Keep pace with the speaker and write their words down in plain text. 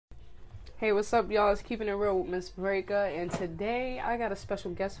Hey, what's up, y'all? It's Keeping It Real with Miss Breaker, and today I got a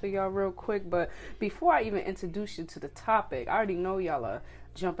special guest for y'all real quick, but before I even introduce you to the topic, I already know y'all are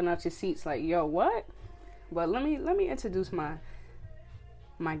jumping out your seats like, yo, what? But let me introduce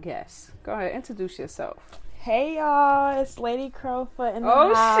my guest. Go ahead, introduce yourself. Hey y'all, it's Lady Crowfoot in the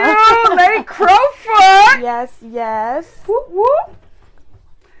house. Oh shoot, Lady Crowfoot! Yes. Whoop whoop.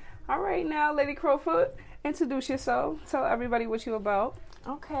 All right, now, Lady Crowfoot, introduce yourself. Tell everybody what you about.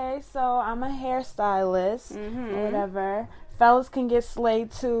 Okay, so I'm a hairstylist or whatever. Fellas can get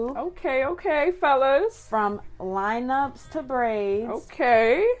slayed too. Okay, fellas. From lineups to braids.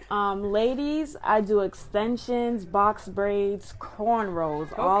 Okay. Ladies, I do extensions, box braids,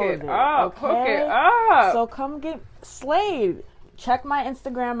 cornrows, all of it. Hook it up. So come get slayed. Check my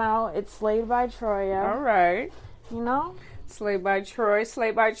Instagram out. It's Slayed by Troya. All right. You know? Slay by Troy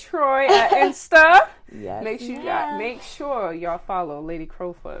at Insta. Yes. Make sure y'all follow Lady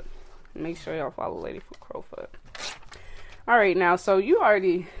Crowfoot. Make sure y'all follow Lady Crowfoot. All right, now, so y'all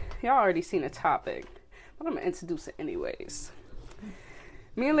already seen a topic, but I'm gonna introduce it anyways.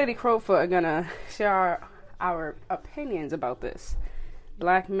 Me and Lady Crowfoot are gonna share our opinions about this.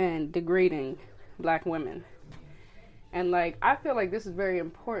 Black men degrading black women. And I feel like this is very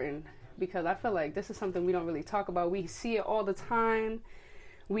important because I feel like this is something we don't really talk about. We see it all the time.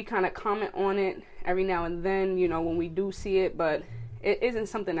 We kind of comment on it every now and then, when we do see it, but it isn't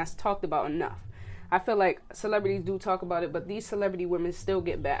something that's talked about enough. I feel like celebrities do talk about it, but these celebrity women still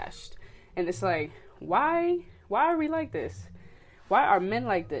get bashed. And it's like, why are we like this? Why are men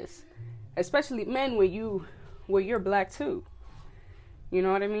like this? Especially men where you're black too. You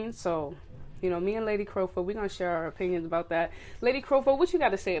know what I mean? So, me and Lady Crowfoot, we're going to share our opinions about that. Lady Crowfoot, what you got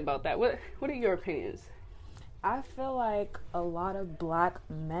to say about that? What are your opinions? I feel like a lot of black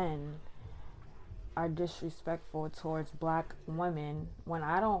men are disrespectful towards black women when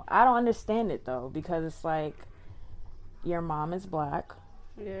I don't understand it though, because it's like your mom is black.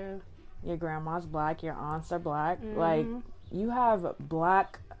 Yeah. Your grandma's black, your aunts are black. Like you have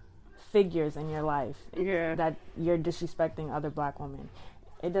black figures in your life that you're disrespecting other black women.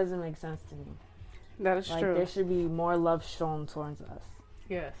 It doesn't make sense to me. That is true. There should be more love shown towards us.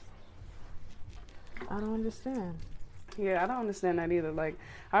 Yes. I don't understand. Yeah, I don't understand that either.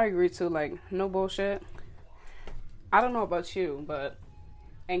 I agree too. No bullshit. I don't know about you, but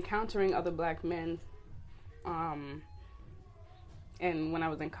encountering other black men, and when I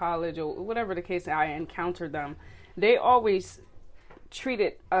was in college or whatever the case, I encountered them. They always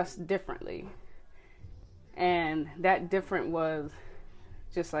treated us differently, and that different was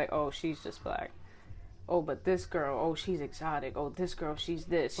just like, oh, she's just black. Oh, but this girl, oh, she's exotic. Oh, this girl, she's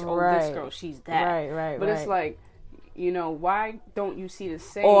this. Oh, this girl, she's that. Right. But it's like, why don't you see the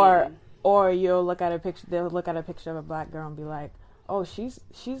same? Or you'll look at a picture. They'll look at a picture of a black girl and be like, "Oh, she's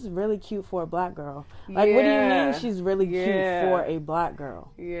really cute for a black girl." What do you mean she's really cute for a black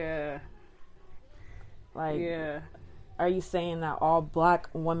girl? Yeah. Are you saying that all black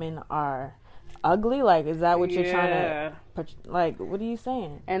women are ugly? Is that what you're trying to? What are you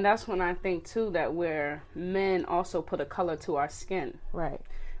saying? And that's when I think too that where men also put a color to our skin, right?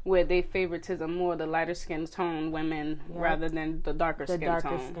 Where they favoritism more the lighter skin tone women rather than the darker skin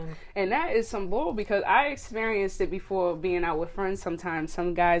tone. And that is some bull because I experienced it before being out with friends sometimes.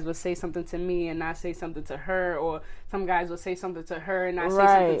 Some guys would say something to me and not say something to her, or some guys would say something to her and not say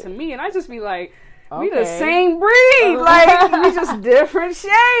something to me. And I just be like, we the same breed. We just different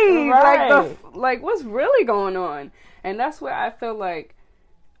shades. Right. What's really going on? And that's where I feel like,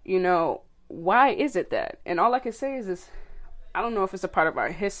 why is it that? And all I can say is I don't know if it's a part of our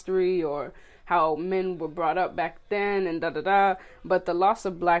history or how men were brought up back then and da-da-da, but the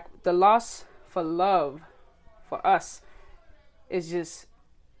loss for love for us is just,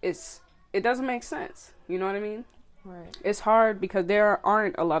 it doesn't make sense. You know what I mean? Right. It's hard because there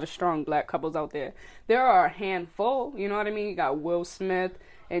aren't a lot of strong black couples out there. There are a handful, you know what I mean? You got Will Smith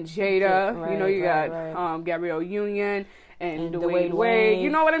and Jada, you got Gabrielle Union and Dwayne Wade. You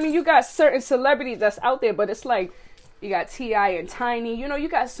know what I mean? You got certain celebrities that's out there, but it's like, you got T.I. and Tiny. You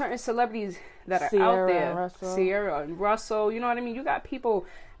got certain celebrities that are out there. Sierra and Russell. You know what I mean? You got people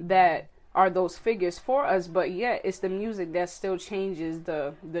that are those figures for us, but yet it's the music that still changes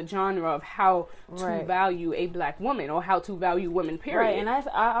the genre of how to value a black woman or how to value women, period. Right, and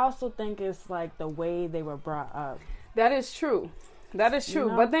I also think it's the way they were brought up. That is true.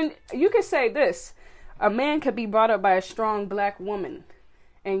 But then you could say this. A man could be brought up by a strong black woman,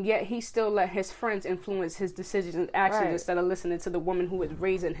 and yet he still let his friends influence his decisions and actions instead of listening to the woman who is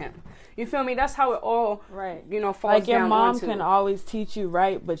raising him. You feel me? That's how it all, falls down. Your mom can always teach you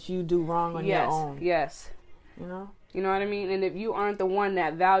right, but you do wrong on your own. Yes. You know what I mean? And if you aren't the one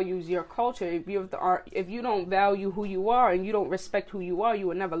that values your culture, if you don't value who you are and you don't respect who you are, you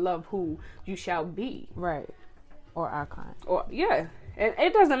will never love who you shall be. Right. Or our kind. Or yeah. And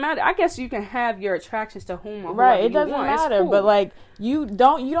it doesn't matter. I guess you can have your attractions to whom or right. It you doesn't want. matter, Cool. but like you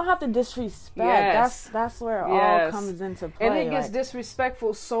don't have to disrespect. Yes. That's where it all comes into play. And it gets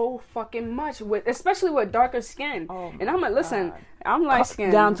disrespectful so fucking much especially with darker skin. Oh and I'm like, listen, I'm light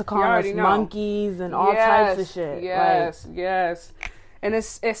skinned. Down to calling us monkeys and all types of shit. Yes, yes. And it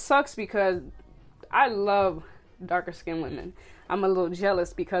sucks because I love darker skinned women. I'm a little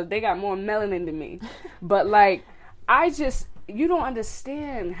jealous because they got more melanin than me. But like you don't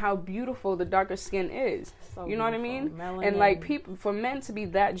understand how beautiful the darker skin is. So you know what I mean? Melanin. And like for men to be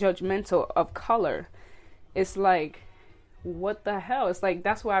that judgmental of color, it's like, what the hell? It's like,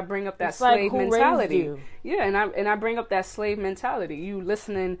 that's why I bring up that it's slave like, who mentality. Raised you? Yeah, and I bring up that slave mentality. You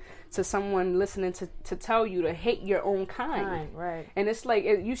listening to someone to tell you to hate your own kind. Right. And it's like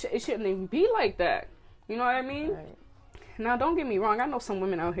it shouldn't even be like that. You know what I mean? Right. Now, don't get me wrong. I know some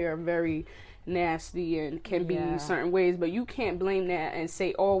women out here are very nasty and can be certain ways, but you can't blame that and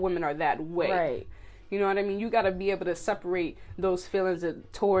say all women are that way. Right. You know what I mean? You got to be able to separate those feelings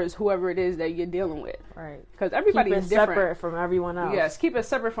towards whoever it is that you're dealing with. Right. Because everybody is different. Separate from everyone else. Yes, keep it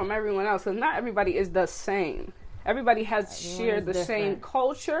separate from everyone else, because not everybody is the same. Everybody has shared the same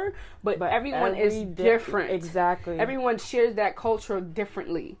culture, but everyone is different. Exactly. Everyone shares that culture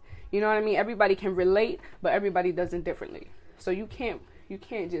differently. You know what I mean? Everybody can relate, but everybody does it differently. So you can't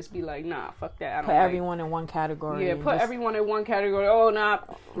just be like, nah, fuck that. I don't put everyone in one category. Yeah, put everyone in one category. Oh, nah,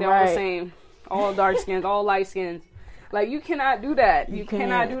 they're all the same. All dark skins, all light skins. Like, you cannot do that. You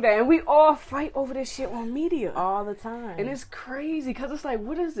cannot do that. And we all fight over this shit on media. All the time. And it's crazy, because it's like,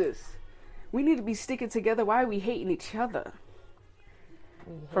 what is this? We need to be sticking together. Why are we hating each other?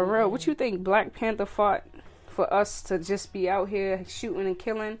 For real, what you think Black Panther fought for us to just be out here shooting and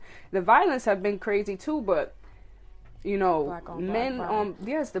killing? The violence have been crazy too, but you know,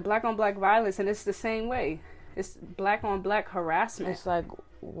 the black on black violence, and it's the same way. It's black on black harassment. It's like,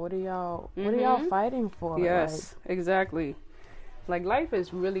 what are y'all fighting for? Yes, exactly. Like, life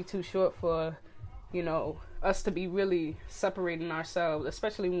is really too short for, you know, us to be really separating ourselves,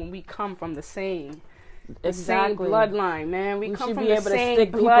 especially when we come from the same bloodline, man. We come should from be the able same to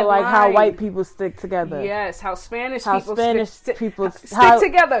stick people bloodline. like how white people stick together. Yes, how Spanish people stick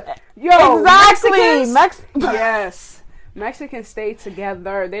together. Yo, exactly. Yes. Mexicans stay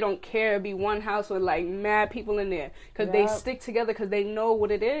together. They don't care. Be one house with like mad people in there, because they stick together because they know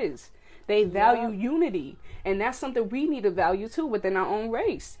what it is. They value unity, and that's something we need to value too within our own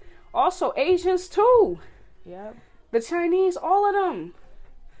race. Also, Asians too. Yep. The Chinese, all of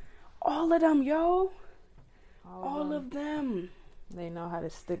them, yo. All of them. They know how to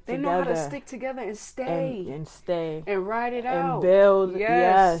stick together. They know how to stick together and stay. And stay. And ride it out. And build.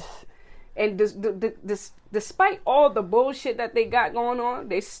 Yes. And despite all the bullshit that they got going on,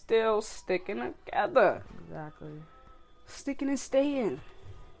 they still sticking together. Exactly. Sticking and staying.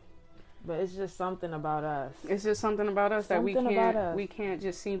 But it's just something about us. It's just something about us that we can't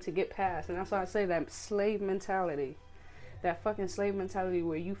just seem to get past. And that's why I say that slave mentality. That fucking slave mentality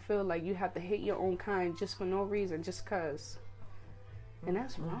where you feel like you have to hate your own kind just for no reason, just cause. And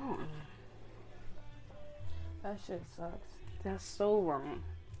that's wrong. That shit sucks. That's so wrong.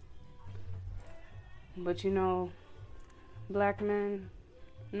 But you know, black men,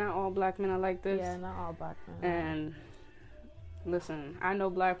 not all black men are like this. Yeah, not all black men. And listen, I know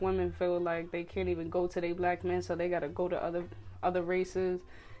black women feel like they can't even go to their black men, so they gotta go to other races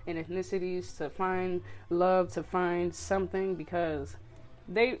and ethnicities to find love, to find something, because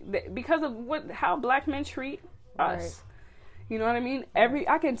because of how black men treat us. Right. You know what I mean?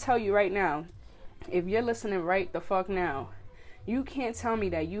 I can tell you right now, if you're listening right the fuck now, you can't tell me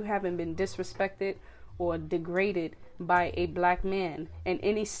that you haven't been disrespected or degraded by a black man in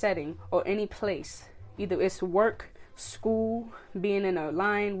any setting or any place. Either it's work, school, being in a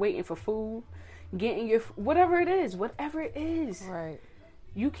line waiting for food, getting your whatever it is. Right.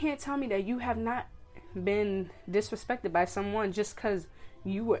 You can't tell me that you have not been disrespected by someone just because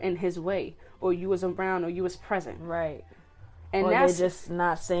you were in his way, or you was around, or you was present. Right. And or that's they're just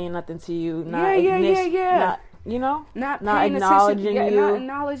not saying nothing to you. Not acknowledging you. Not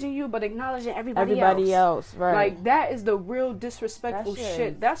acknowledging you, but acknowledging everybody else. Right. Like, that is the real disrespectful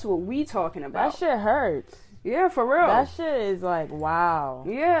shit. That's what we talking about. That shit hurts. Yeah, for real. That shit is like, wow.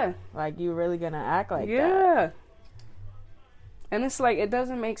 Yeah. Like, you really gonna act like that? Yeah. And it's like, it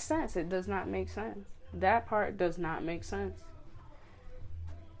doesn't make sense. It does not make sense. That part does not make sense.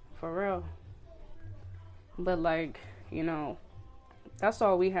 For real. But like, you know, that's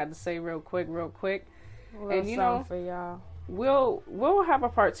all we had to say real quick. And you know, for y'all. We'll have a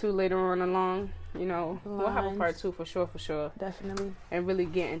part 2 later on along. You know, we'll have a part 2 for sure. Definitely. And really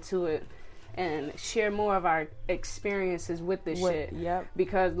get into it and share more of our experiences with this shit. Yep.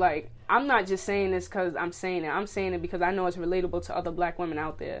 Because, like, I'm not just saying this because I'm saying it. I'm saying it because I know it's relatable to other black women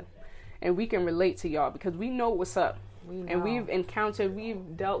out there. And we can relate to y'all because we know what's up. And we've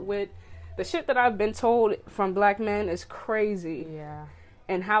dealt with the shit that I've been told from black men is crazy. Yeah.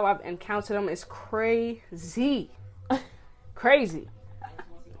 And how I've encountered them is crazy. Crazy.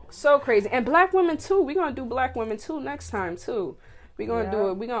 So crazy. And black women too. We're going to do black women too next time too. We're going to do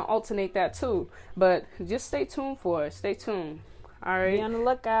it. We're going to alternate that too. But just stay tuned for it. Stay tuned. All right. Be on the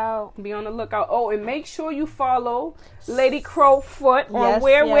lookout. Be on the lookout. Oh, and make sure you follow Lady Crowfoot on Yes,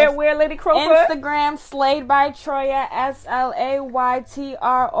 where Lady Crowfoot? Instagram, Slayed by Troya, SlayTroyaa.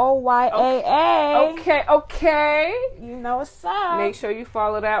 Okay. You know what's up. Make sure you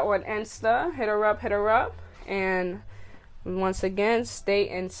follow that on Insta. Hit her up. And once again, stay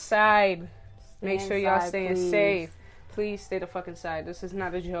inside. Make sure y'all staying safe. Please stay the fuck inside. This is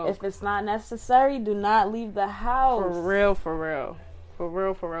not a joke. If it's not necessary, do not leave the house. For real.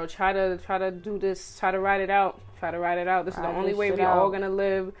 Try to do this. Try to ride it out. This is the only way we're all gonna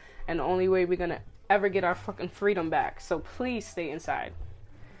live, and the only way we're gonna ever get our fucking freedom back. So please stay inside.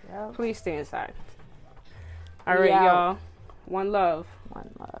 Yep. Please stay inside. All right, y'all. One love. One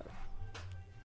love.